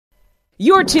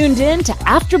You're tuned in to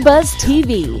AfterBuzz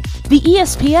TV, the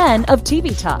ESPN of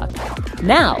TV talk.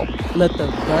 Now, let the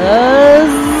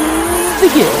buzz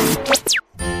begin.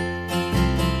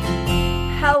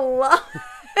 Hello,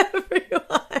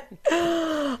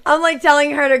 everyone. I'm like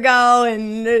telling her to go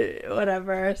and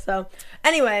whatever. So,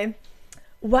 anyway,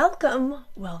 welcome.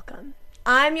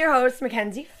 I'm your host,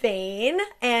 Mackenzie Fain,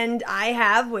 and I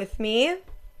have with me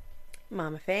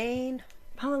Mama Fain.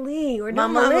 Mama Lee. We're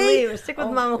doing Mama Lee. We're stick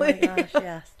with Mama Lee. Oh my gosh,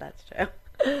 yes, that's true.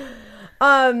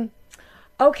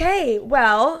 Okay,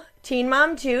 well, Teen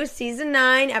Mom 2, Season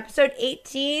 9, Episode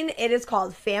 18. It is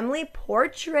called Family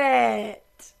Portrait,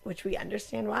 which we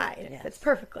understand why. It fits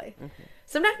perfectly. Mm-hmm.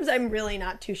 Sometimes I'm really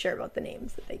not too sure about the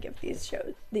names that they give these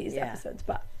episodes,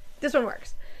 but this one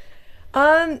works.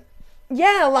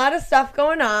 Yeah, a lot of stuff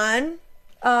going on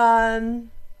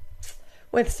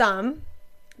with some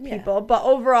people, but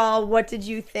overall, what did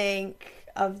you think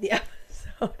of the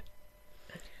episode?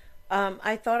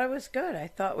 I thought it was good. I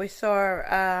thought we saw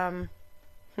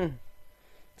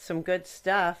some good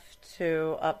stuff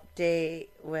to update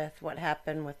with what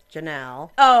happened with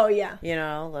Janelle. Oh yeah, you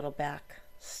know, a little back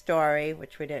story,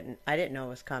 which I didn't know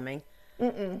was coming.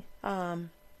 Yeah,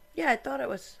 I thought it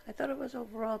was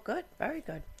overall good, very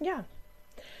good. Yeah.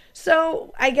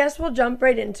 So I guess we'll jump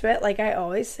right into it, like I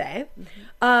always say.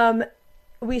 Mm-hmm.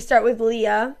 We start with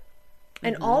Leah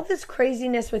and all this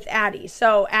craziness with Addie.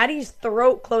 So Addie's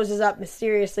throat closes up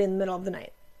mysteriously in the middle of the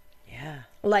night. Yeah.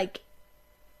 Like,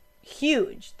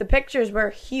 huge. The pictures were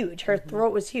huge. Her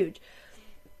throat was huge.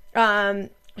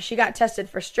 She got tested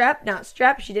for strep, not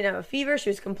strep. She didn't have a fever. She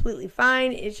was completely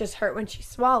fine. It just hurt when she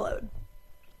swallowed.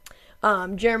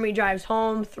 Jeremy drives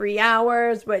home 3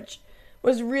 hours, which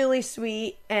was really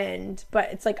sweet. But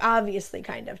it's like obviously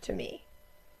kind of to me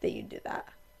that you do that.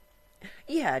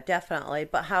 Yeah, definitely.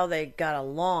 But how they got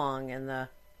along in the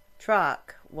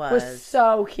truck was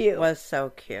so cute.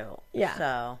 Yeah.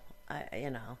 So,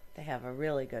 they have a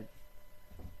really good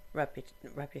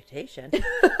reputation. They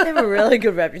have a really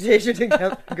good reputation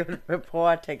together, good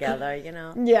rapport together, you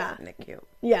know? Yeah. And they're cute.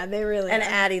 Yeah, they really And are.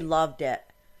 Addie loved it.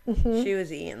 Mm-hmm. She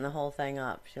was eating the whole thing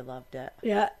up. She loved it.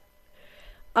 Yeah.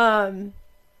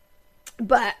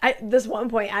 But this one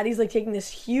point, Addie's like taking this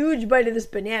huge bite of this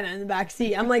banana in the back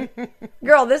seat. I'm like,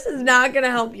 girl, this is not going to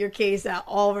help your case at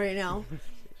all right now.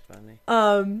 It's funny.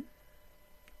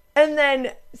 And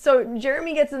then, so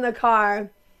Jeremy gets in the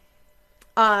car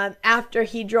after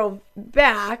he drove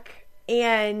back,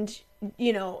 and,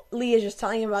 Leah's just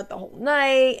telling him about the whole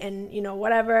night and,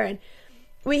 whatever. And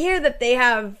we hear that they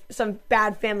have some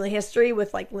bad family history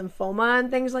with, like, lymphoma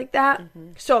and things like that.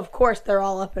 Mm-hmm. So, of course, they're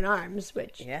all up in arms,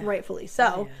 which rightfully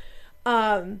so.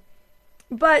 Oh, yeah.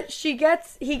 But he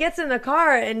gets in the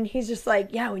car, and he's just like,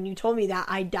 yeah, when you told me that,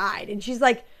 I died. And she's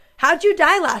like, how'd you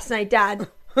die last night, Dad?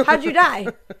 How'd you die?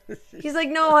 He's like,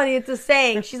 no, honey, it's a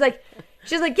saying. She's like,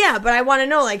 yeah, but I want to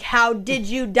know, like, how did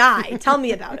you die? Tell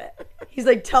me about it. He's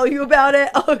like, tell you about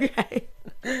it? Okay.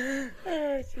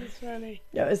 Oh, she's funny.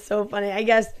 That was so funny. I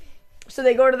guess, so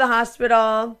they go to the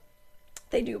hospital.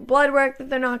 They do blood work that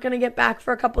they're not going to get back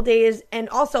for a couple days. And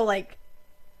also, like,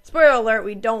 spoiler alert,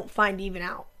 we don't find even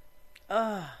out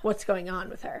what's going on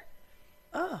with her.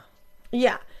 Oh.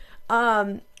 Yeah.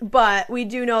 But we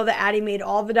do know that Addie made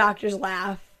all the doctors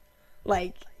laugh.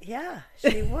 Like, yeah,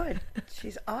 she would.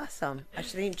 She's awesome. I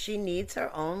think she needs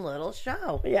her own little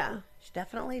show. Yeah. She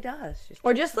definitely does.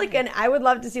 Or just funny. I would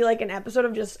love to see like an episode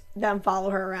of just them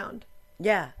follow her around.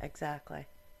 Yeah, exactly.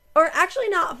 Or actually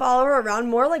not follow her around,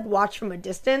 more like watch from a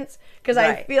distance. Because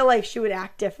I feel like she would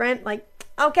act different. Like,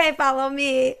 okay, follow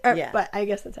me. But I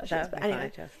guess that's how she is. But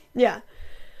anyway. Yeah.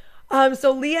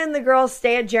 So Leah and the girls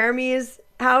stay at Jeremy's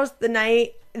house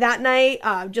that night,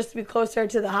 just to be closer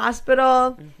to the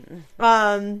hospital.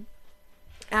 Mm-hmm.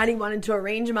 Addie wanted to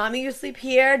arrange, Mommy, you sleep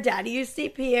here, Daddy, you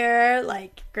sleep here,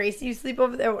 like, Gracie, you sleep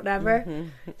over there, whatever.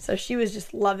 Mm-hmm. So she was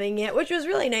just loving it, which was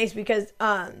really nice because,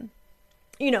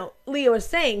 Leah was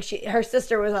saying her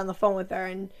sister was on the phone with her,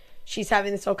 and she's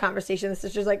having this whole conversation. The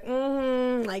sister's like,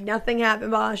 like, nothing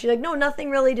happened, blah. She's like, no, nothing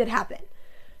really did happen.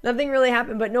 Nothing really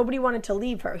happened, but nobody wanted to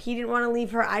leave her. He didn't want to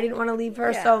leave her. I didn't want to leave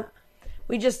her. Yeah. So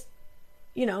we just,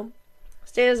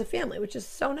 stayed as a family, which is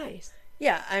so nice.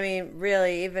 Yeah, I mean,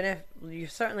 really, even if you're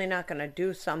certainly not going to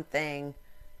do something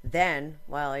then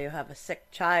while you have a sick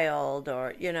child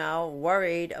or,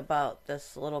 worried about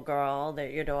this little girl,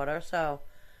 your daughter. So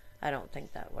I don't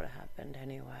think that would have happened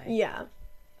anyway. Yeah.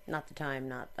 Not the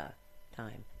time.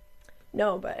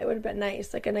 No, but it would have been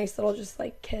nice. Like a nice little just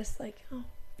like kiss. Like, oh.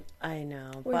 I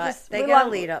know, but they got to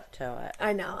lead up to it.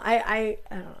 I know. I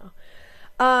don't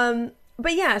know.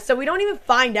 But yeah, so we don't even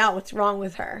find out what's wrong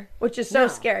with her, which is so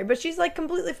scary. But she's like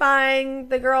completely fine.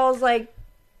 The girl's like,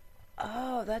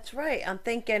 oh, that's right. I'm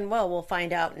thinking, well, we'll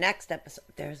find out next episode.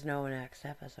 There's no next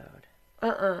episode.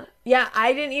 Yeah,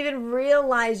 I didn't even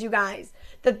realize, you guys,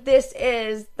 that this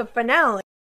is the finale.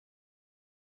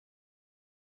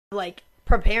 Like,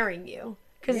 preparing you.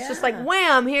 Because it's just like,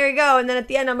 wham, here you go. And then at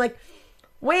the end, I'm like,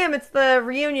 wham, it's the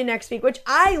reunion next week, which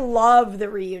I love the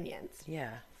reunions. Yeah.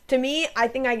 To me, I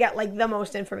think I get, like, the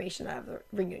most information out of the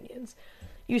reunions.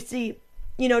 You see,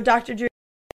 you know, Dr. Drew.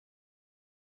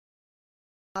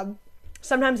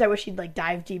 Sometimes I wish he'd, like,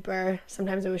 dive deeper.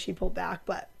 Sometimes I wish he'd pull back,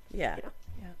 but. Yeah. You know.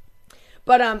 Yeah.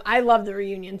 But I love the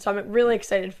reunion, so I'm really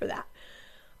excited for that.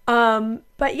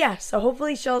 But yeah, so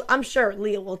hopefully I'm sure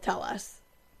Leah will tell us.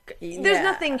 There's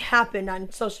nothing happened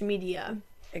on social media.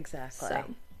 Exactly. So.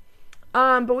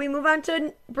 But we move on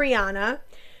to Brianna,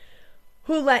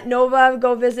 who let Nova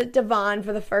go visit Devon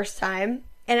for the first time.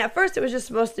 And at first it was just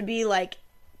supposed to be like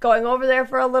going over there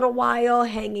for a little while,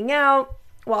 hanging out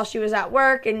while she was at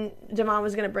work, and Devon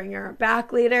was going to bring her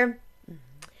back later. Mm-hmm.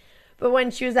 But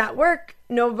when she was at work,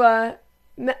 Nova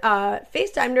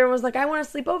FaceTimed her and was like, I want to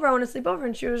sleep over.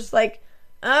 And she was like,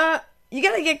 you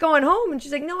got to get going home. And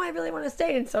she's like, no, I really want to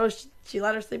stay. And so she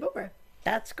let her sleep over.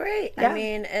 That's great. Yeah. I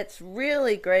mean, it's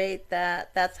really great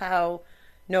that that's how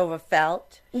Nova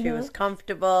felt. She was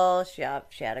comfortable. She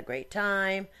had a great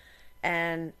time.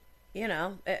 And, you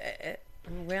know,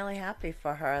 I'm really happy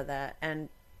for her and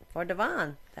for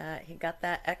Devon that he got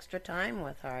that extra time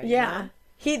with her. Yeah.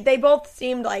 You know? They both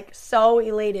seemed like so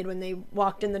elated when they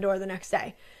walked in the door the next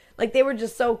day. Like they were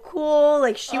just so cool.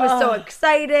 Like she was so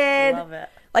excited. Love it.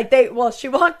 Like she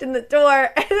walked in the door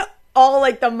and all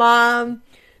like the mom,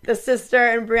 the sister,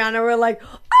 and Brianna were like,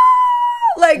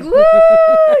 oh, like, woo,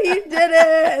 you did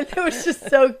it. And it was just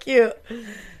so cute.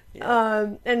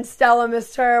 Yeah. And Stella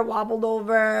missed her, wobbled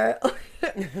over.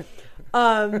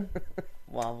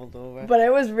 Wobbled over. But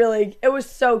it was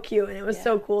so cute, and it was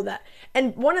so cool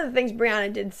and one of the things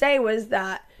Brianna did say was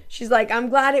that she's like, I'm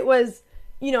glad it was,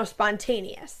 you know,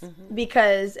 spontaneous,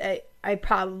 because I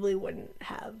probably wouldn't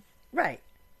have. Right.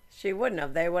 She wouldn't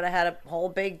have. They would have had a whole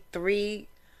big 3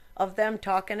 of them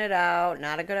talking it out.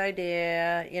 Not a good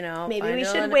idea, you know. Maybe we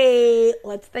should wait.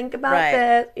 Let's think about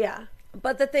this. Yeah.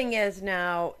 But the thing is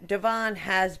now, Devon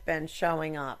has been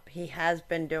showing up. He has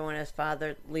been doing his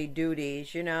fatherly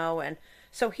duties, you know, and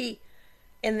so he,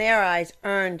 in their eyes,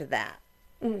 earned that.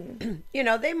 You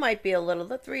know, they might be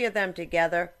the 3 of them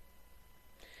together.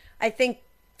 I think,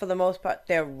 for the most part,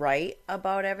 they're right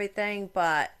about everything,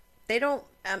 but they don't,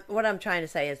 what I'm trying to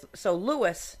say is, so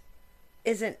Lewis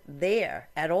isn't there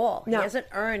at all. No. He hasn't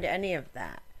earned any of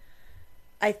that.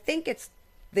 I think it's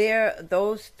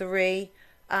those 3...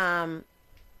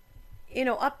 you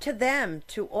know, up to them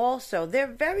to also, they're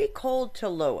very cold to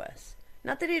Lewis.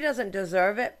 Not that he doesn't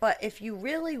deserve it, but if you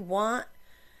really want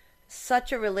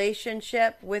such a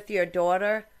relationship with your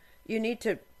daughter, you need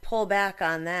to pull back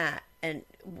on that. And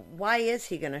why is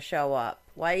he going to show up?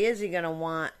 Why is he going to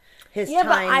want his time there? Yeah,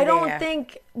 but I don't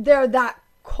think they're that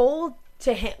cold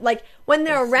to him. Like, when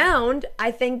they're around,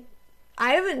 I think,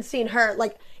 I haven't seen her,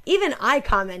 like, even I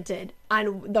commented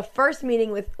on the first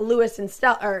meeting with Lewis and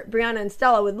Stella, or Brianna and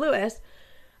Stella with Lewis.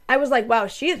 I was like, wow,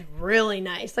 she is really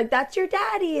nice. Like, that's your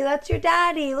daddy. That's your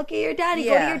daddy. Look at your daddy.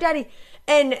 Yeah. Go to your daddy.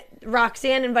 And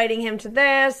Roxanne inviting him to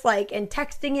this, like, and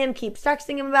texting him, keeps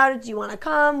texting him about it. Do you want to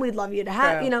come? We'd love you to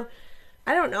have, you know.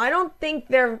 I don't know. I don't think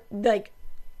they're, like.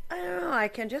 I don't know. I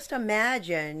can just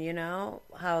imagine, you know,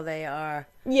 how they are.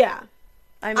 Yeah.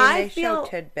 I mean, they show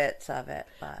tidbits of it,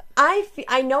 but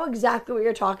I know exactly what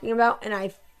you're talking about, and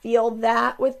I feel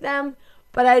that with them,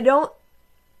 but I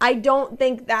don't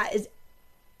think that is,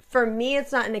 for me,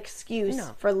 it's not an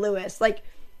excuse for Lewis. Like,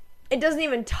 it doesn't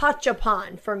even touch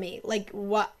upon, for me, like,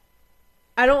 what,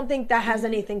 I don't think that has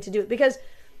anything to do, because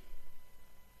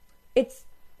it's,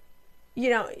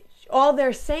 you know, all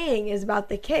they're saying is about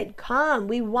the kid. Come,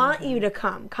 we want you to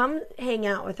come hang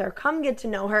out with her, come get to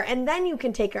know her, and then you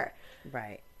can take her.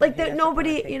 Right. Like, that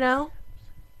nobody, you know,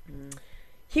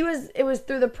 it was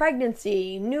through the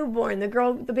pregnancy, newborn,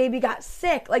 the baby got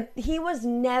sick. Like, he was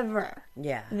never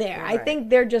there. I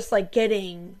think they're just, like,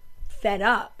 getting fed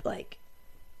up. Like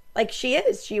she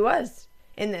was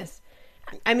in this.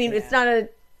 I mean, it's not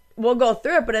we'll go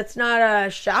through it, but it's not a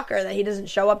shocker that he doesn't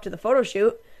show up to the photo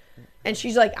shoot. And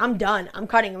she's like, I'm done. I'm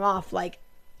cutting him off. Like,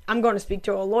 I'm going to speak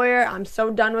to a lawyer. I'm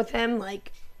so done with him.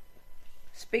 Like,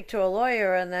 speak to a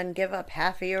lawyer and then give up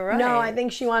half of your rights. No, I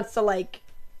think she wants to, like,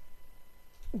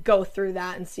 go through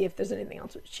that and see if there's anything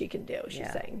else she can do,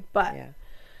 she's saying. But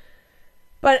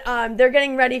But they're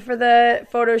getting ready for the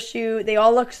photo shoot. They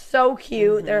all look so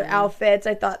cute. Their outfits,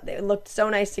 I thought they looked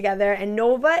so nice together. And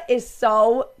Nova is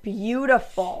so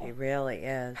beautiful. She really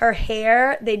is. Her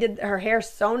hair, they did her hair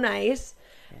so nice.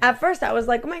 Yeah. At first, I was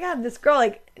like, oh my God, this girl,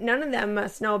 like, none of them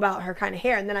must know about her kind of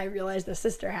hair. And then I realized the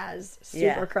sister has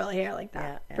super curly hair like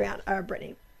that, Brianna, or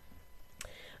Brittany.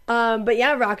 But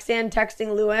yeah, Roxanne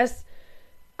texting Louis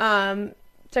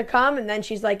to come, and then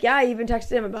she's like, yeah, I even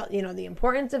texted him about, you know, the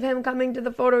importance of him coming to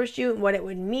the photo shoot and what it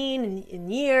would mean in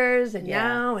years and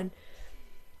now and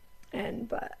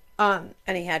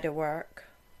he had to work.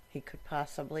 He could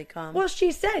possibly come. Well,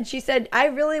 she said, I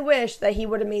really wish that he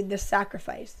would have made this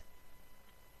sacrifice.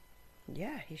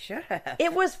 Yeah, he should have.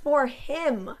 It was for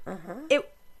him.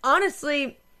 It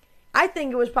honestly, I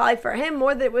think it was probably for him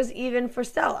more than it was even for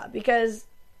Stella, because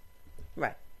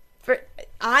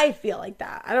I feel like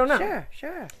that. I don't know.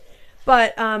 Sure.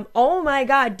 But oh my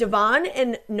God, Devon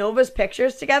and Nova's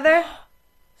pictures together.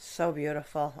 So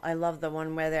beautiful. I love the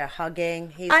one where they're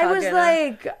hugging. I was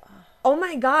like, oh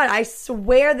my God, I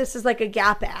swear this is like a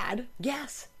Gap ad.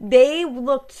 Yes. They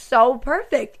looked so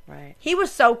perfect. Right. He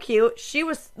was so cute. She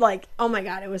was like, oh my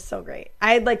God, it was so great.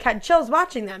 I had chills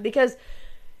watching them, because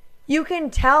you can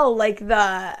tell like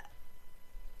the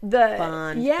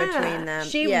bond between them.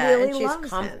 She really and she's loves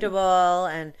comfortable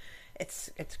him. And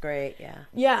it's great.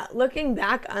 Yeah, looking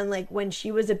back on like when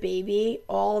she was a baby,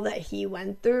 all that he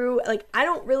went through, like I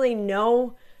don't really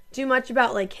know too much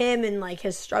about like him and like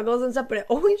his struggles and stuff, but it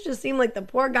always just seemed like the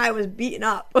poor guy was beaten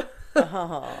up.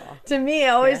 To me, it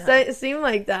always seemed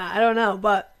like that. I don't know,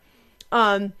 but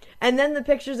and then the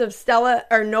pictures of Stella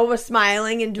or Nova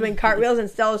smiling and doing cartwheels and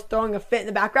Stella's throwing a fit in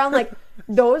the background, like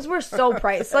those were so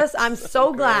priceless. I'm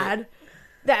so glad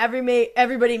that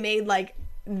everybody made like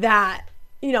that,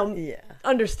 you know,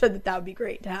 understood that would be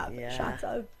great to have shots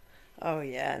of. Oh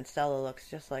yeah, and Stella looks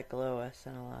just like Louis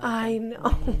in a lot of I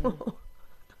know.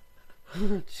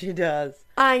 She does.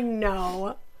 I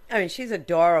know. I mean, she's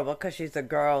adorable because she's the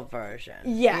girl version.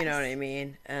 Yes. You know what I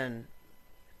mean? And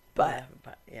but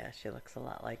yeah, she looks a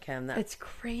lot like him. It's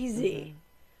crazy.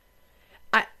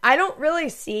 I don't really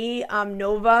see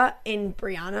Nova in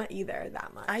Brianna either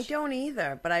that much. I don't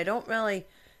either, but I don't really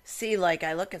see, like,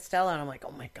 I look at Stella and I'm like,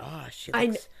 oh my gosh, she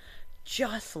looks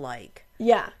just like.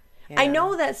 Yeah. I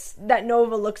know that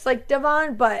Nova looks like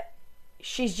Devon, but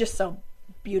she's just so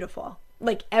beautiful.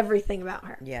 Like everything about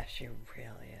her. Yeah, she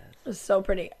really is. It's so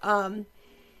pretty.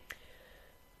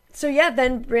 So yeah,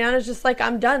 then Brianna's just like,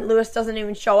 I'm done. Louis doesn't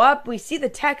even show up. We see the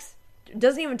text,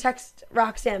 doesn't even text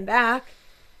Roxanne back.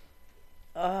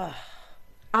 Ugh.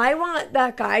 I want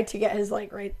that guy to get his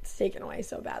like rights taken away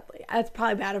so badly. That's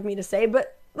probably bad of me to say,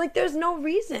 but like there's no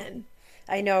reason.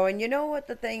 I know, and you know what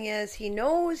the thing is? He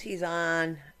knows he's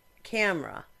on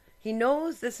camera. He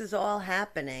knows this is all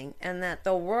happening, and that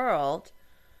the world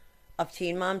of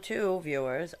Teen Mom 2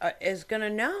 viewers is going to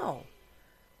know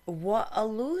what a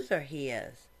loser he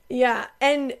is. Yeah,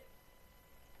 and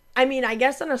I mean, I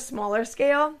guess on a smaller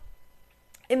scale,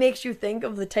 it makes you think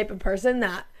of the type of person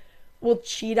that will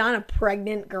cheat on a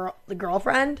pregnant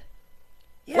girlfriend.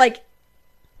 Yeah. Like,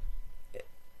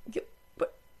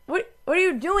 what are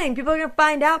you doing? People are going to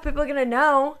find out. People are going to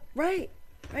know. Right.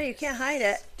 You can't hide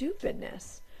it.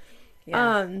 Stupidness.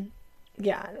 Yeah.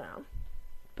 Yeah, I don't know.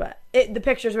 But the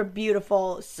pictures were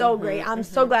beautiful. So great. I'm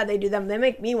so glad they do them. They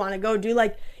make me want to go do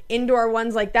like indoor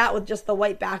ones like that with just the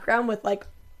white background with like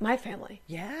my family.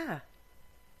 Yeah.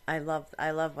 I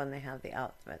love when they have the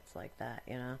outfits like that,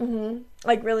 you know?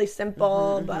 Like really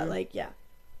simple, but like, yeah.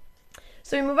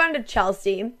 So we move on to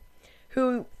Chelsea,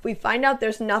 who we find out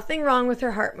there's nothing wrong with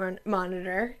her heart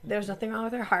monitor. There's nothing wrong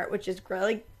with her heart, which is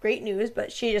really great news, but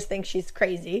she just thinks she's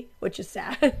crazy, which is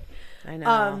sad. I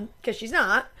know. Because she's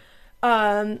not.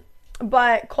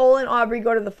 But Cole and Aubrey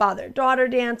go to the father-daughter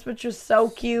dance, which was so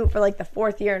cute for like the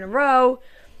 4th year in a row,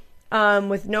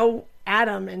 with no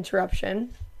Adam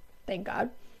interruption. Thank God.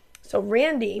 So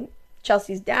Randy,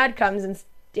 Chelsea's dad, comes and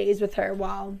stays with her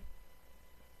while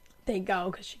they go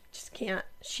because she just can't.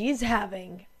 She's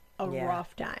having a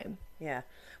rough time. Yeah.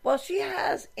 Well, she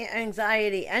has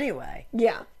anxiety anyway.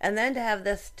 Yeah. And then to have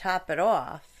this top it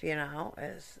off, you know,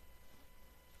 it's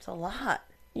a lot.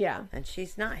 Yeah. And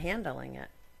she's not handling it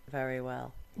very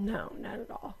well. No, not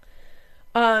at all.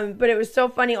 But it was so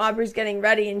funny. Aubrey's getting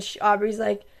ready, and Aubrey's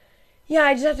like, yeah,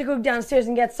 I just have to go downstairs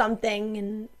and get something,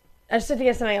 and I just have to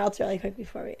get something else really quick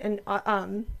before we... And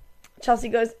Chelsea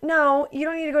goes, no, you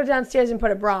don't need to go downstairs and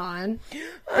put a bra on.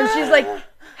 And she's like,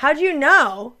 how'd you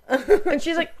know? And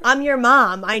she's like, I'm your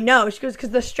mom. I know. She goes,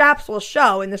 because the straps will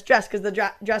show in this dress, because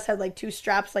the dress had like 2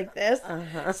 straps like this.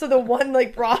 So the one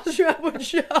like bra strap would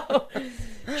show.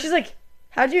 She's like,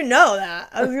 how'd you know that?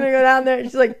 I was going to go down there. And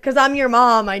she's like, because I'm your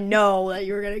mom. I know that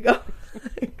you were going to go.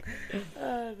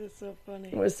 Oh, that's so funny.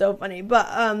 It was so funny. But,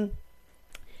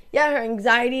 yeah, her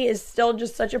anxiety is still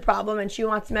just such a problem, and she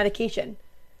wants medication.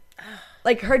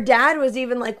 Like, her dad was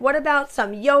even like, what about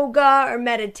some yoga or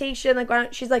meditation? Like, why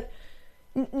don't, she's like,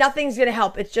 nothing's going to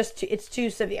help. It's just it's too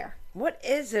severe. What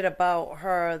is it about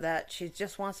her that she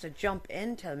just wants to jump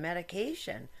into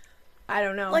medication? I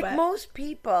don't know. Like most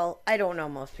people, I don't know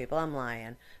most people, I'm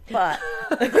lying. But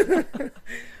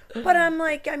but I'm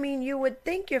like, I mean, you would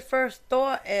think your first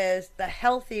thought is the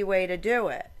healthy way to do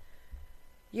it.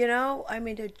 You know? I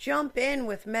mean, to jump in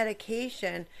with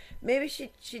medication, maybe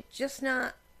she just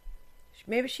not,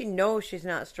 maybe she knows she's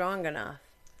not strong enough.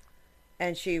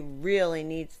 And she really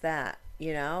needs that,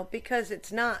 you know? Because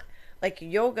it's not, like,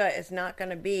 yoga is not going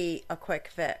to be a quick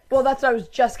fix. Well, that's what I was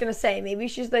just going to say. Maybe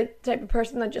she's the type of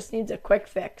person that just needs a quick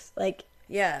fix. Like,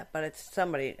 yeah, but it's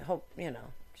somebody, you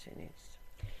know, she needs.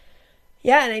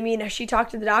 Yeah, and I mean, she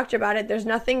talked to the doctor about it. There's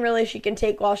nothing really she can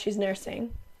take while she's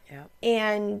nursing. Yeah.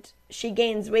 And she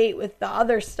gains weight with the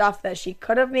other stuff that she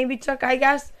could have maybe took, I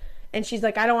guess. And she's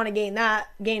like, I don't want to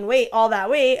gain weight, all that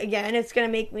weight. Again, it's going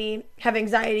to make me have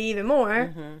anxiety even more.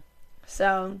 Mm-hmm.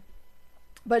 So,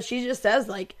 but she just says,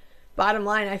 like, bottom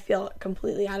line, I feel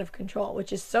completely out of control,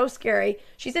 which is so scary.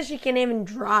 She says she can't even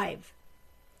drive.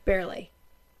 Barely.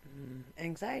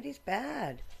 Anxiety's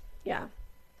bad. Yeah.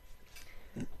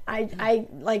 I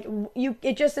like, you,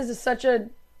 it just is such a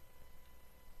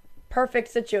perfect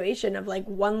situation of, like,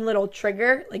 one little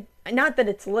trigger. Like, not that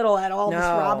it's little at all, this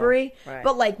robbery, right.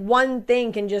 But, like, one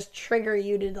thing can just trigger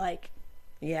you to, like,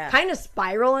 kind of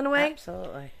spiral in a way.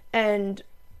 Absolutely. And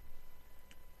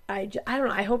I don't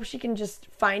know. I hope she can just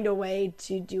find a way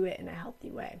to do it in a healthy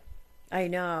way. I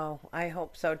know. I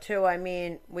hope so, too. I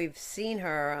mean, we've seen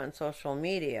her on social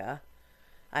media.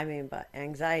 I mean, but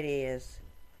anxiety is,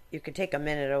 you could take a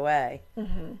minute away,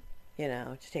 mm-hmm. You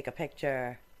know, to take a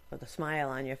picture with a smile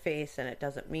on your face, and it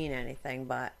doesn't mean anything,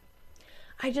 but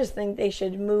I just think they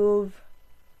should move.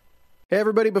 Hey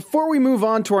everybody, before we move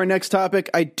on to our next topic,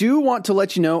 I do want to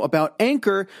let you know about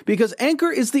Anchor, because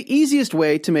Anchor is the easiest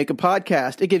way to make a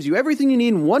podcast. It gives you everything you need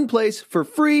in one place for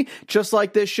free, just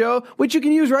like this show, which you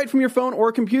can use right from your phone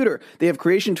or computer. They have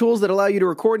creation tools that allow you to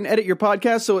record and edit your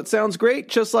podcast so it sounds great,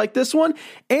 just like this one.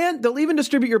 And they'll even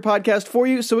distribute your podcast for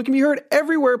you so it can be heard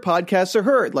everywhere podcasts are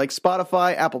heard, like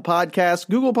Spotify, Apple Podcasts,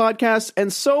 Google Podcasts,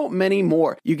 and so many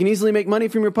more. You can easily make money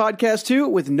from your podcast too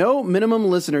with no minimum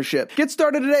listenership. Get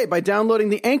started today by downloading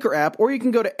the Anchor app, or you can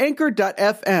go to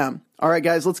anchor.fm. All right,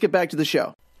 guys, let's get back to the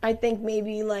show. I think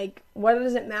maybe, like, what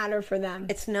does it matter for them?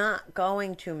 It's not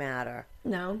going to matter.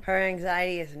 No. Her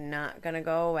anxiety is not going to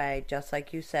go away, just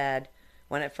like you said,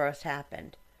 when it first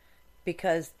happened.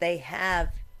 Because they have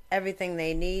everything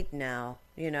they need now.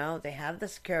 You know, they have the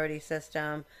security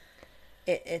system.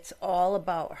 It's all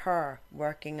about her,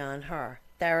 working on her.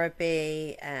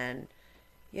 Therapy and,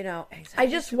 you know, anxiety. I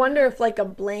just wonder if, like, a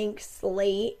blank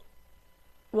slate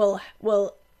will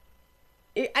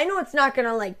I know it's not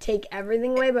gonna, like, take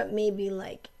everything away, but maybe,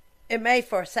 like, it may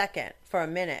for a second, for a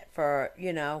minute, for,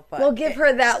 you know, but we'll give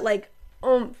her that, like,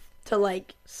 oomph to,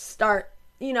 like, start,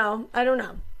 you know, I don't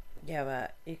know. Yeah,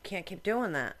 but you can't keep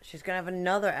doing that. She's gonna have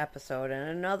another episode and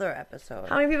another episode.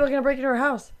 How many people are gonna break into her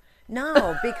house?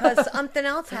 No, because something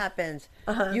else happens.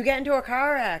 Uh-huh. You get into a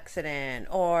car accident,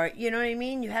 or, you know what I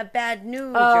mean? You have bad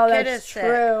news. Oh, your kid is sick.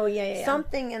 True. Yeah.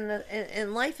 Something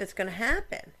in life is going to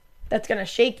happen. That's going to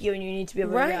shake you, and you need to be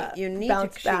able to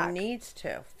bounce back. She needs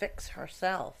to fix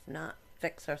herself, not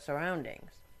fix her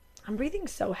surroundings. I'm breathing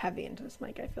so heavy into this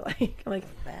mic, I feel like. I'm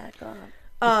like, back up.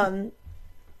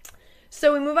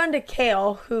 So we move on to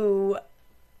Kale,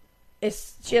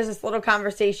 she has this little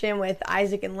conversation with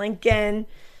Isaac and Lincoln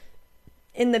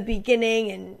in the beginning,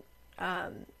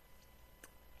 and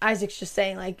Isaac's just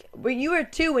saying, like, well, you were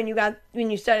 2 when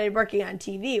you started working on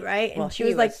TV, right? And well, she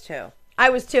was like, 2. I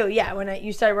was 2, yeah, when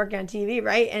you started working on TV,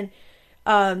 right?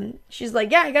 And she's like,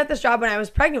 yeah, I got this job when I was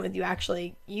pregnant with you,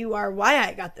 actually. You are why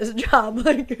I got this job,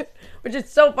 like, which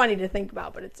is so funny to think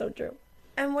about, but it's so true.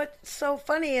 And what's so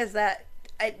funny is that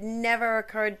it never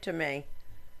occurred to me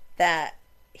that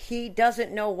he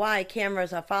doesn't know why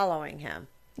cameras are following him.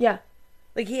 Yeah.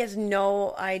 Like, he has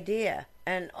no idea.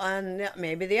 And on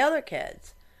maybe the other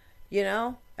kids, you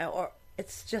know? Or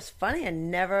it's just funny. I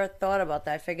never thought about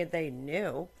that. I figured they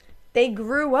knew. They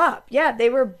grew up. Yeah, they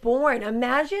were born.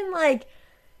 Imagine, like,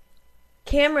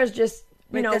 cameras just,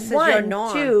 you know, 1,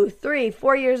 2, 3,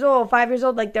 4 years old, 5 years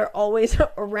old. Like, they're always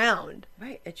around.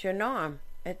 Right. It's your norm.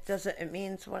 It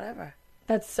means whatever.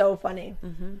 That's so funny.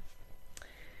 Mm-hmm.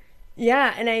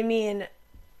 Yeah, and I mean,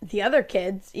 the other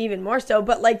kids even more so.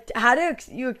 But like, how do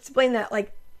you explain that?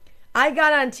 Like, I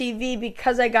got on TV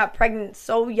because I got pregnant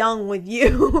so young with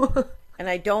you. And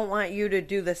I don't want you to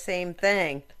do the same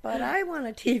thing. But I want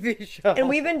a TV show. And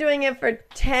we've been doing it for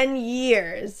 10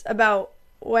 years about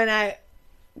when I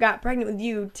got pregnant with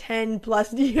you 10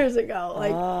 plus years ago.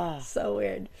 Like, so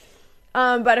weird.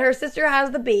 But her sister has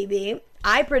the baby.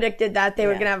 I predicted that they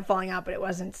were going to have a falling out, but it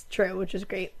wasn't true, which was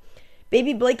great.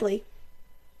 Baby Blakely.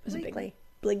 Blakely.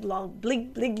 Big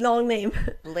long name.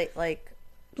 Blakely.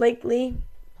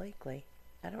 Blakely.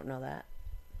 I don't know that.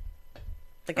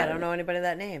 Like, I don't know anybody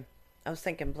that name. I was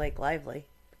thinking Blake Lively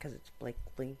because it's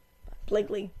Blakely.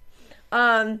 Blakely.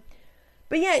 But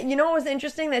yeah, you know what was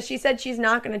interesting? That she said she's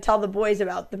not going to tell the boys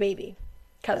about the baby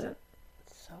cousin.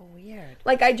 It's so weird.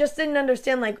 Like, I just didn't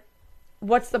understand, like,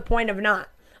 what's the point of not?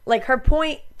 Like, her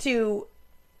point to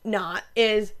not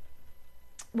is,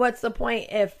 what's the point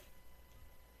if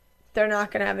they're not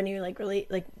going to have any, like, really,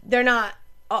 like, they're not,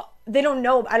 they don't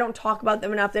know, I don't talk about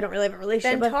them enough, they don't really have a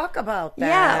relationship. Then talk about them.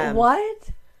 Yeah,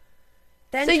 what?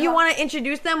 Then so you want to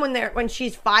introduce them when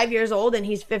she's 5 years old and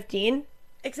he's 15?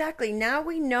 Exactly. Now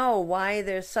we know why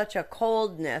there's such a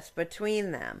coldness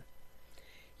between them.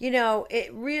 You know,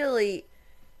 it really,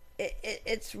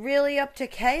 it's really up to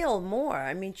Kale more.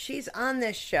 I mean, she's on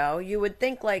this show. You would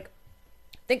think, like,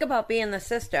 think about being the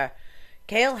sister.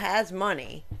 Kale has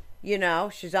money. You know,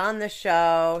 she's on the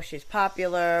show. She's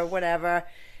popular, whatever.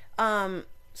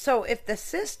 So if the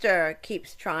sister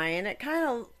keeps trying, it kind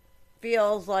of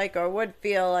feels like, or would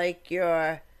feel like,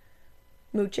 you're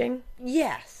mooching.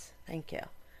 Yes, thank you.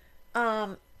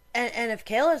 And if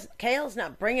Kale's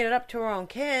not bringing it up to her own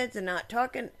kids and not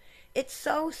talking, it's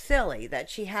so silly that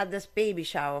she had this baby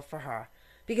shower for her,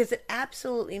 because it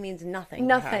absolutely means nothing.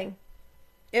 Nothing.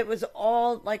 It was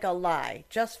all like a lie,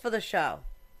 just for the show.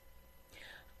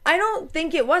 I don't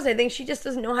think it was. I think she just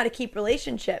doesn't know how to keep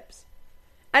relationships.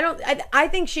 I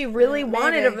think she really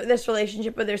wanted this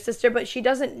relationship with her sister, but she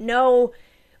doesn't know,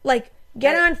 like,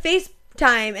 get on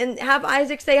FaceTime and have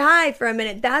Isaac say hi for a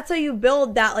minute. That's how you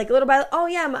build that, like, little by little. Oh,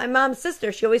 yeah, my mom's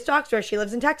sister. She always talks to her. She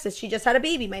lives in Texas. She just had a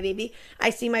baby, my baby. I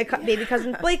see my baby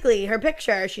cousin Blakely, her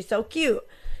picture. She's so cute.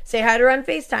 Say hi to her on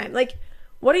FaceTime. Like,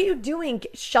 what are you doing?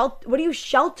 What are you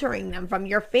sheltering them from?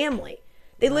 Your family.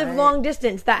 They live long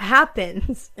distance. That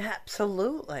happens.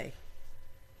 Absolutely.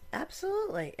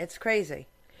 Absolutely. It's crazy.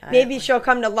 Maybe she'll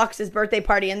come to Lux's birthday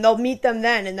party and they'll meet them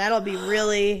then, and that'll be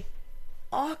really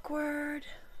awkward.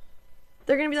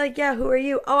 They're going to be like, yeah, who are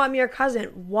you? Oh, I'm your cousin.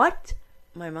 What?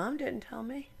 My mom didn't tell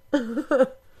me.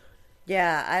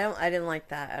 Yeah, I didn't like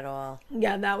that at all.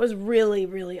 Yeah, that was really,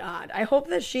 really odd. I hope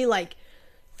that she, like,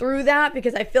 through that,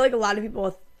 because I feel like a lot of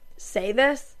people say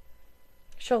this,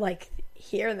 she'll, like,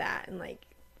 hear that and, like,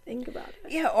 think about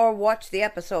it. Yeah, or watch the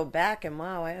episode back and,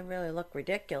 wow, I really look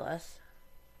ridiculous.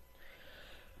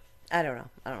 I don't know.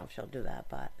 I don't know if she'll do that,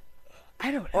 but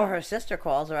I don't know. Or her sister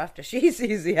calls her after she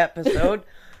sees the episode.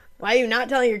 Why are you not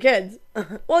telling your kids?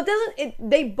 Well,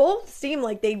 they both seem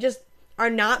like they just are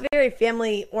not very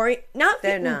family oriented.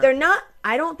 They're not.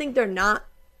 I don't think they're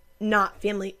not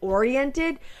family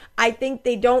oriented. I think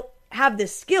they don't have the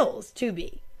skills to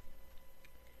be.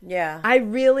 Yeah. I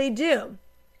really do.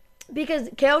 Because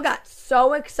Kale got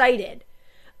so excited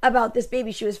about this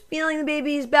baby. She was feeling the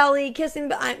baby's belly, kissing.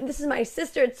 This is my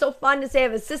sister. It's so fun to say I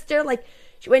have a sister. Like,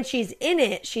 when she's in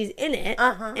it,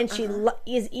 and she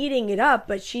is eating it up,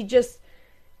 but she just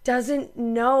doesn't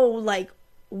know, like,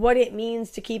 what it means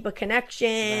to keep a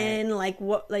connection,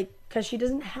 because she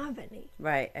doesn't have any.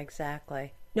 Right,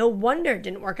 exactly. No wonder it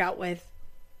didn't work out with,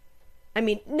 I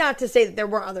mean, not to say that there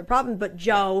weren't other problems, but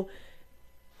Joe,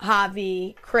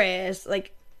 Javi, Chris,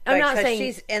 like, I'm not saying.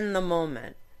 She's in the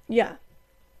moment. Yeah.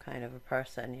 Kind of a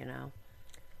person, you know.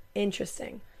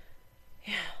 Interesting.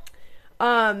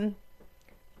 Yeah.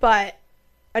 But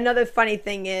another funny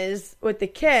thing is, with the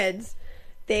kids,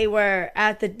 they were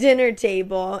at the dinner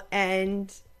table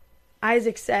and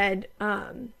Isaac said,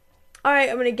 all right,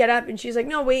 I'm going to get up. And she's like,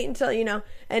 no, wait until, you know,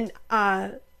 and,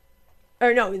 or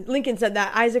no, Lincoln said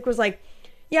that. Isaac was like,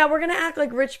 yeah, we're going to act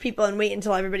like rich people and wait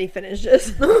until everybody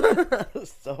finishes.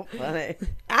 So funny.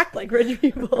 Act like rich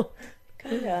people.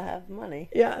 Kind of have money.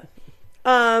 Yeah.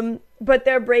 But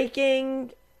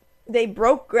they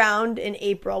broke ground in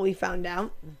April, we found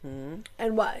out. Mm-hmm.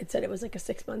 And it said it was like a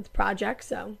 6-month project,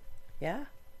 so. Yeah,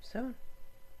 soon.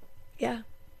 Yeah.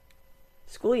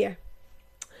 School year.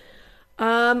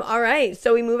 All right,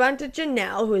 so we move on to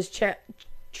Janelle, who is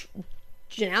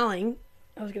Janelling.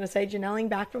 I was going to say Janelling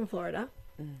back from Florida.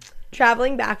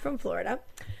 Traveling back from Florida.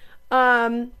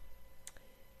 So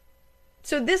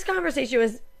this conversation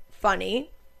was funny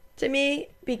to me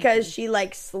because she,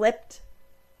 like, slipped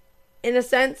in a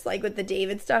sense, like with the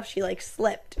David stuff, she like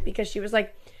slipped because she was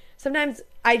like, sometimes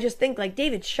I just think like,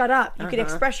 David, shut up. You can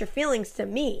express your feelings to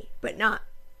me, but not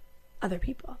other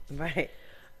people. Right.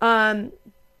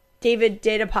 David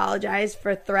did apologize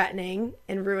for threatening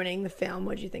and ruining the film.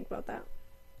 What did you think about that?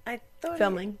 I thought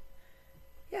filming.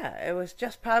 It was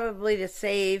just probably to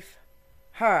save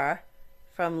her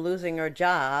from losing her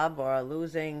job or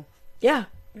losing,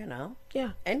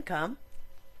 income.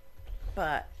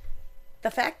 But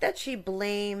the fact that she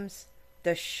blames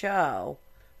the show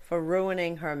for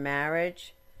ruining her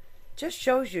marriage just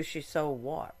shows you she's so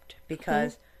warped,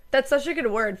 because that's such a good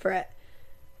word for it.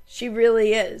 She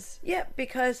really is. Yeah,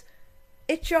 because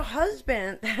it's your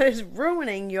husband that is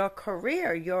ruining your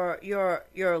career, your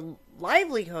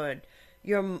livelihood,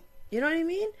 you know what I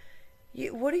mean?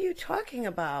 What are you talking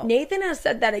about? Nathan has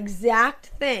said that exact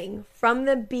thing from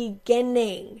the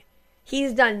beginning.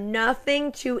 He's done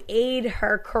nothing to aid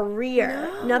her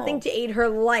career, nothing to aid her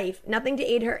life, nothing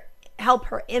to help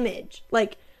her image.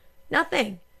 Like,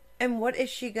 nothing. And what is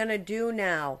she going to do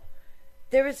now?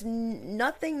 There is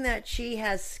nothing that she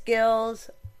has skills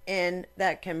in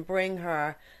that can bring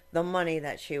her the money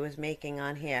that she was making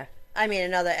on here. I mean,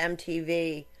 another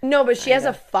MTV. No, but she has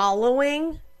a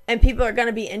following, and people are going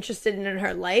to be interested in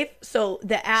her life. So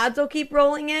the ads will keep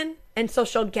rolling in, and so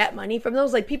she'll get money from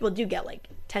those. Like, people do get like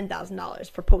 $10,000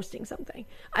 for posting something.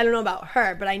 I don't know about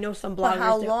her, but I know some bloggers. But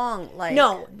how long? Like,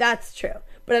 no, that's true.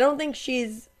 But I don't think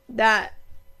she's that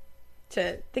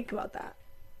to think about that.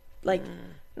 Like,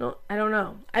 no, I don't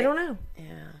know.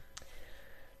 Yeah.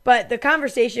 But the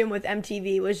conversation with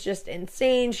MTV was just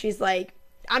insane. She's like,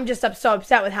 I'm just so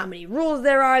upset with how many rules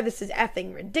there are. This is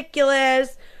effing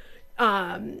ridiculous.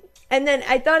 And then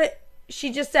I thought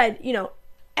she just said,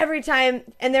 every time,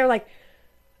 and they're like,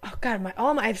 oh God,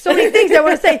 I have so many things I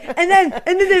want to say. And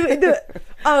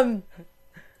then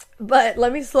but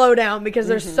let me slow down because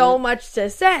there's so much to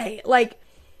say. Like,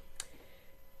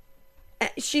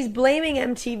 she's blaming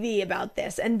MTV about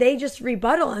this, and they just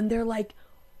rebuttal, and they're like,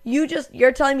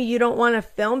 you're telling me you don't want to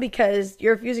film because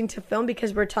you're refusing to film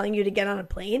because we're telling you to get on a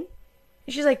plane?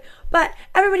 And she's like, but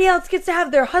everybody else gets to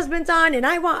have their husbands on, and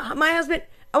I want my husband.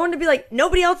 I want to be like,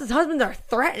 nobody else's husbands are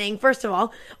threatening, first of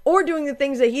all, or doing the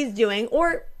things that he's doing,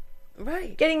 or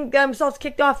getting themselves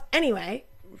kicked off anyway.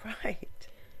 Right.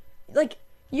 Like,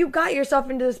 you got yourself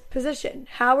into this position.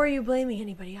 How are you blaming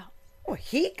anybody else? Well,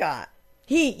 he got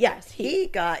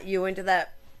you into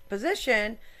that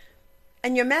position,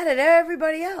 and you're mad at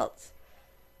everybody else.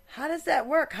 How does that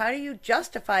work? How do you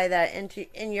justify that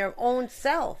in your own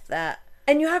self?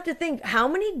 And you have to think, how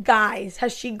many guys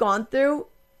has she gone through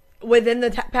within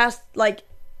the past, like,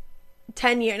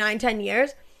 10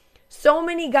 years? So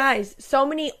many guys, so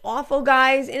many awful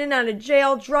guys, in and out of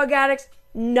jail, drug addicts.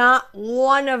 Not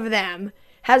one of them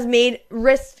has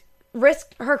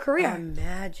risked her career.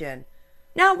 Imagine.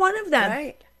 Not one of them.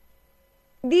 Right.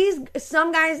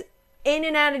 Some guys in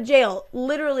and out of jail,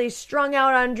 literally strung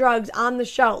out on drugs on the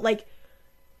show, like,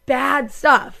 bad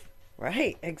stuff.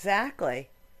 Right, exactly.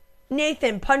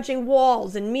 Nathan punching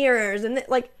walls and mirrors and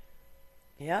like.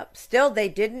 Yep. Still, they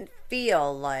didn't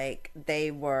feel like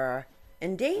they were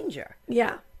in danger.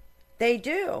 Yeah. They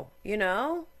do,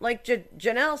 like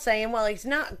Janelle saying, well, he's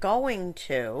not going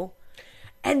to.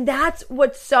 And that's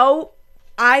what's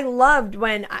I loved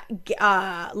when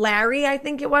Larry, I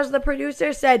think it was the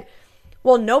producer, said,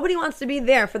 well, nobody wants to be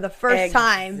there for the first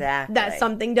time that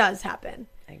something does happen.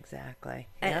 Exactly.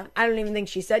 And yep. I don't even think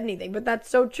she said anything, but that's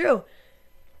so true.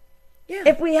 Yeah.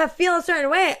 If we feel a certain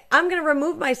way, I'm going to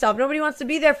remove myself. Nobody wants to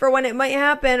be there for when it might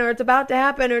happen, or it's about to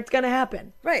happen, or it's going to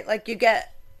happen. Right. Like, you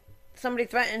get somebody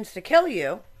threatens to kill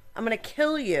you. I'm going to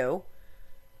kill you.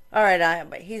 All right,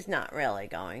 but he's not really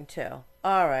going to.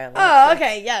 All right.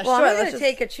 Okay. Yeah, well, sure. I'm going to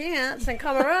take a chance and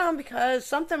come around because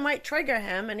something might trigger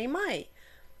him, and he might.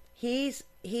 He's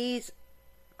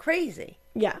crazy.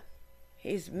 Yeah.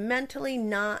 He's mentally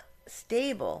not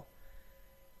stable.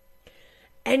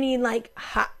 And he,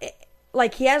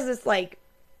 he has this,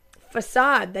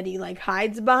 facade that he,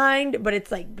 hides behind, but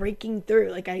it's, breaking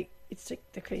through. It's,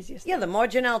 the craziest thing. Yeah, the more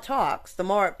Janelle talks, the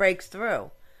more it breaks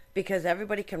through. Because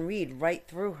everybody can read right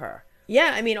through her.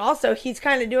 Yeah, I mean, also, he's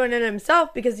kind of doing it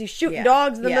himself because he's shooting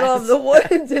dogs in the middle of the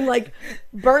woods and,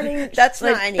 burning... That's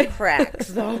not any cracks,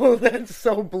 though. That's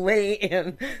so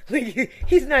blatant.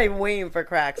 He's not even waiting for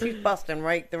cracks. He's busting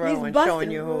right through and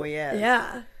showing you who he is.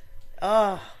 Yeah.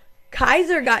 Oh.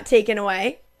 Kaiser got taken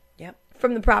away. Yep.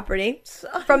 From the property.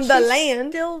 From the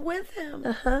land. Still with him.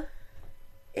 Uh-huh.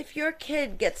 If your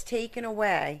kid gets taken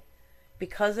away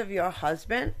because of your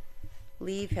husband,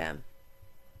 leave him.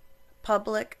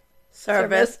 Public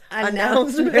service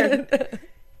announcement.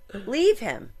 Leave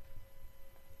him.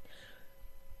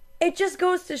 it just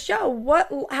goes to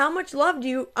show how much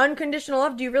unconditional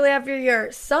love do you really have for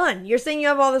your son? You're saying you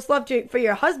have all this love for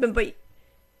your husband, but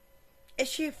is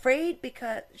she afraid?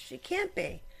 Because she can't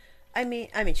be. I mean,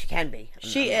 she can be.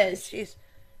 She is.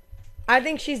 I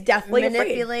think she's definitely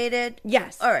manipulated. Afraid.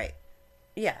 Yes. All right.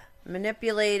 Yeah.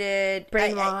 Manipulated.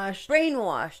 Brainwashed.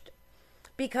 Brainwashed.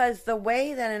 Because the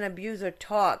way that an abuser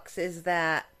talks is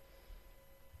that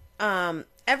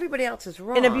everybody else is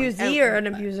wrong. An abusee or an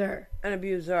abuser? An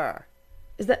abuser.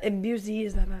 Is that abusee?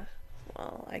 Is that a...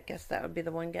 Well, I guess that would be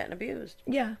the one getting abused.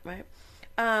 Yeah. Right?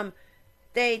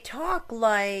 They talk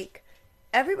like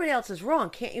everybody else is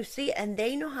wrong. Can't you see? And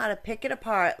they know how to pick it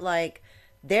apart. Like,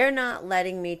 they're not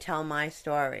letting me tell my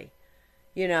story.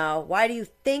 You know, why do you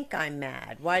think I'm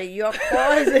mad? Why do your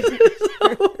causing...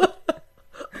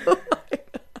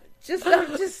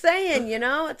 I'm just saying, you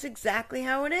know, it's exactly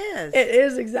how it is. It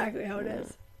is exactly how it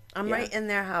is. I'm right in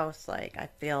their house. Like, I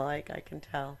feel like I can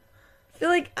tell. I feel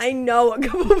like I know a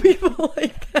couple of people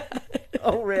like that.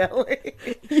 Oh, really?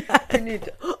 Yeah. I need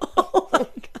to... Oh, my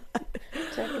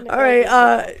God. All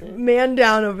right, man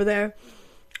down over there.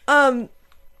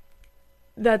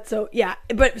 That's so... Yeah,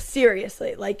 but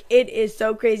seriously, like, it is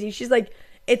so crazy. She's like,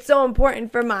 it's so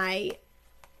important for my...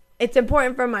 It's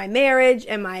important for my marriage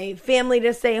and my family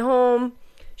to stay home.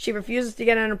 She refuses to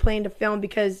get on a plane to film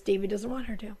because David doesn't want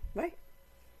her to. Right.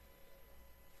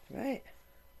 Right.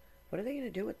 What are they going to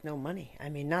do with no money? I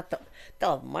mean, they'll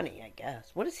have money, I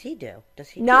guess. What does he do? Does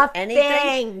he do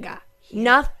anything?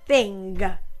 Nothing.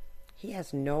 He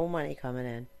has no money coming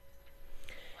in.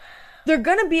 They're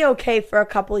going to be okay for a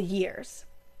couple of years.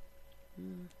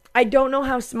 I don't know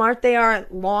how smart they are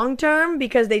long term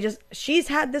because she's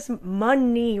had this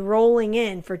money rolling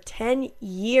in for 10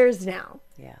 years now.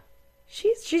 Yeah.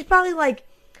 She's probably like,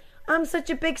 I'm such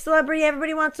a big celebrity.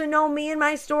 Everybody wants to know me and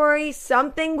my story.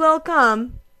 Something will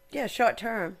come. Yeah, short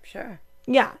term. Sure.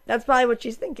 Yeah, that's probably what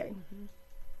she's thinking.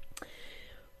 Mm-hmm.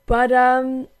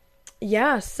 But,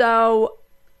 yeah, so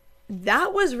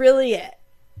that was really it.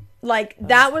 Like,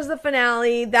 that was the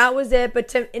finale. That was it.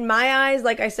 But in my eyes,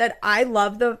 like I said, I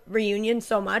love the reunion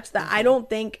so much that I don't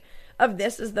think of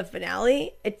this as the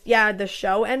finale. The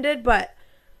show ended, but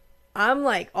I'm,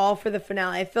 like, all for the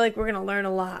finale. I feel like we're going to learn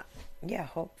a lot. Yeah,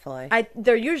 hopefully.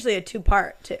 They're usually a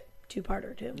two-parter,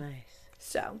 too. Nice.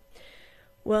 So,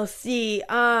 we'll see.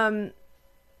 Okay,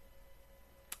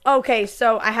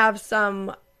 so I have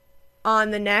some...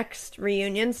 on the next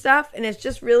reunion stuff, and it's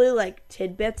just really like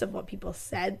tidbits of what people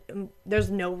said. There's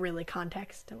no really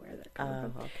context to where they're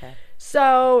coming from. Okay.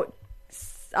 So,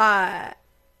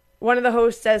 one of the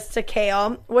hosts says to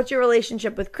Kale, "What's your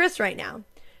relationship with Chris right now?"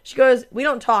 She goes, "We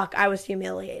don't talk. I was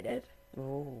humiliated."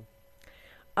 Oh.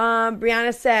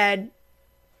 Brianna said,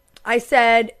 "I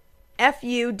said, F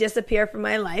you, disappear from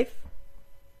my life."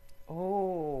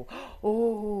 Oh.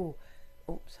 Oh.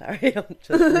 Oh, sorry. I'm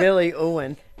just really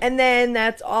oohing. And then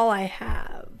that's all I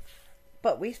have.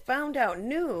 But we found out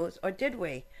news, or did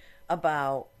we,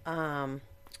 about,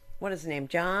 what is his name?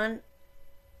 John?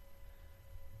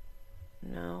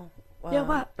 No. Yeah,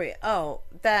 what?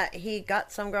 That he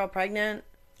got some girl pregnant.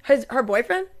 Her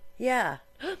boyfriend? Yeah.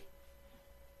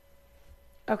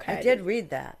 Okay. I did read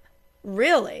that.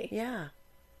 Really? Yeah.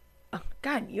 Oh,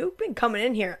 God, you've been coming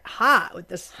in here hot with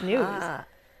this news.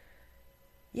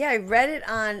 Yeah, I read it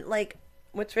on, like,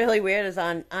 what's really weird is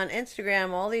on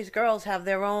Instagram, all these girls have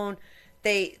their own,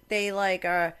 they like,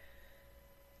 are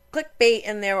clickbait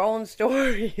in their own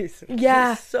stories.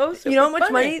 Yeah. So super You know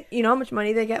how much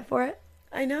money they get for it?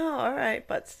 I know, all right,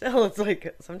 but still, it's,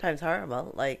 like, sometimes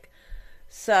horrible, like,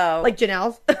 so. Like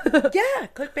Janelle's? Yeah,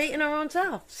 clickbait in her own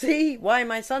self. See why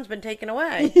my son's been taken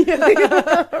away.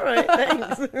 Yeah. All right,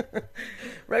 thanks.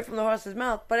 Right from the horse's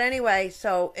mouth. But anyway,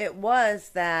 so it was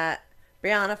that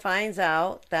Brianna finds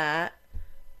out that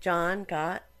John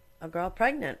got a girl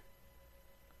pregnant.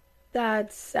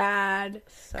 That's sad.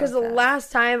 Because the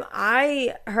last time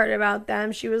I heard about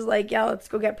them, she was like, yeah, let's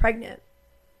go get pregnant.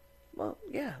 Well,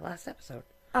 yeah, last episode.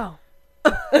 Oh.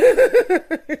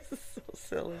 It's so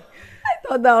silly. I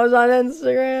thought that was on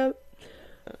Instagram.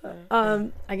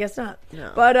 I guess not.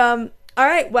 No. But, all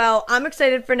right, well, I'm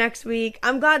excited for next week.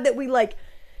 I'm glad that we, like,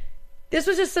 this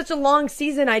was just such a long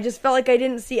season. I just felt like I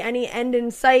didn't see any end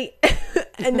in sight.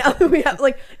 And now that we have,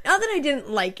 like, not that I didn't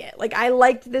like it. Like, I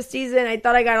liked this season. I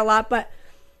thought I got a lot. But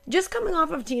just coming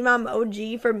off of Teen Mom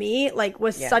OG for me, like,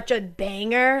 was such a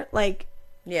banger. Like,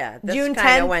 yeah, this June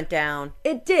kind of 10th, went down.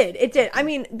 It did. I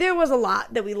mean, there was a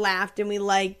lot that we laughed and we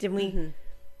liked and we,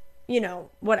 you know,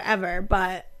 whatever.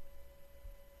 But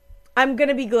I'm going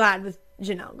to be glad with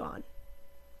Janelle gone.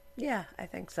 Yeah, I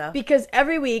think so. Because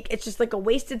every week, it's just like a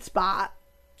wasted spot.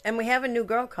 And we have a new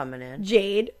girl coming in.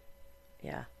 Jade.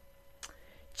 Yeah.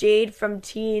 Jade from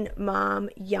Teen Mom,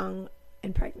 Young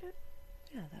and Pregnant.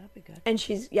 Yeah, that'll be good. And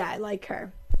I like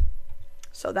her.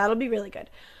 So that'll be really good.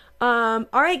 All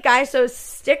right, guys. So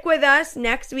stick with us.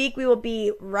 Next week we will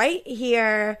be right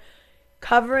here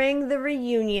covering the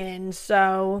reunion.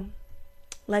 So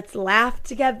let's laugh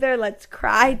together. Let's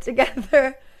cry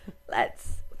together.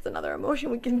 What's another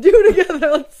emotion we can do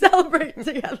together? Let's celebrate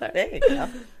together. There you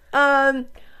go.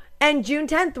 And June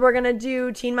 10th, we're going to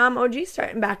do Teen Mom OG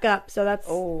starting back up. So that's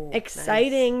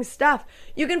exciting stuff.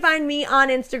 You can find me on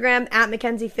Instagram at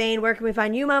Mackenzie Fain. Where can we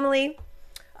find you, Mama Lee?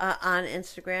 On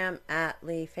Instagram at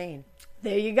Lee Fain.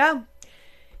 There you go.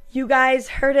 You guys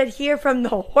heard it here from the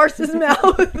horse's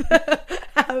mouth.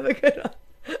 Have a good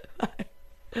one. Bye.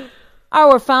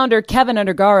 Our founder, Kevin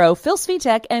Undergaro, Phil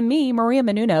Svitek, and me, Maria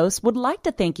Menounos, would like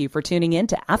to thank you for tuning in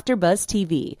to AfterBuzz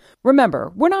TV.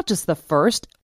 Remember, we're not just the first